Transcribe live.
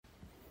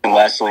And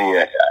lastly,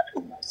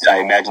 I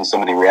imagine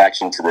some of the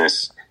reaction to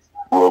this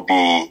will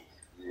be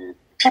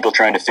people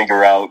trying to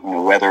figure out,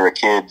 whether a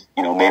kid,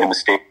 made a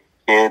mistake,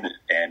 and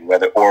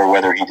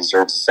whether he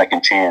deserves a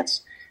second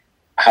chance.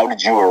 How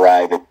did you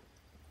arrive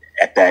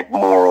at that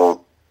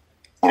moral,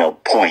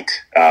 point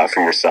for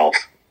yourself?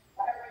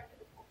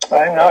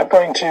 I'm not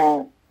going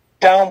to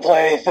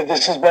downplay that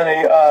this has been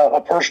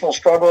a personal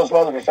struggle as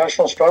well as a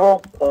professional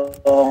struggle.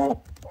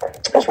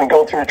 As we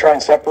go through to try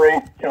and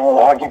separate, the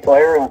hockey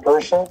player and the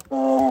person,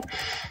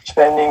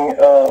 spending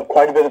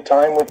quite a bit of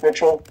time with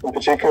Mitchell, in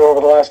particular over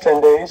the last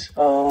 10 days,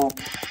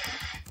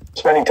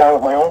 spending time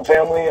with my own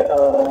family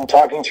and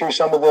talking through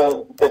some of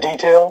the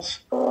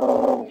details.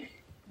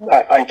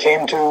 I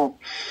came to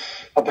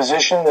a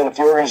position that if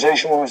the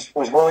organization was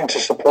willing to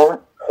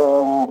support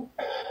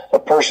a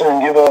person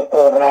and give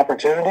an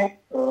opportunity,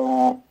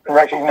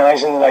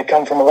 recognizing that I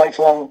come from a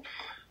lifelong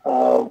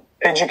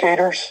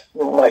educators.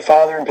 My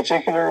father in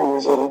particular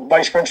was a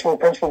vice principal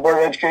board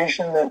of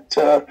education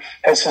that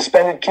has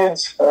suspended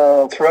kids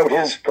throughout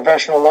his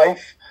professional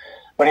life,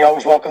 but he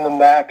always welcomed them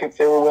back if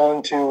they were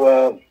willing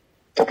to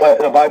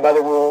abide by the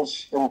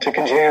rules and to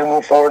continue to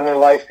move forward in their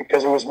life,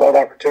 because it was about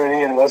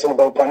opportunity and it wasn't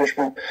about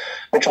punishment.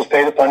 Mitchell's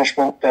paid a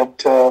punishment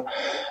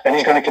and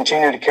he's going to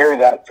continue to carry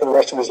that for the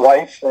rest of his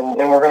life. And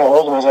we're going to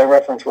hold him, as I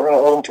referenced, we're going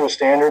to hold him to a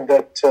standard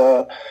that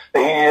he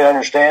needed to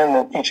understand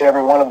that each and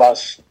every one of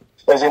us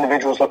as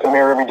individuals look in the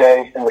mirror every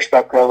day and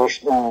respect others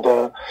and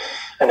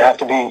have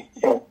to be,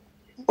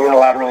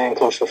 unilaterally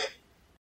inclusive.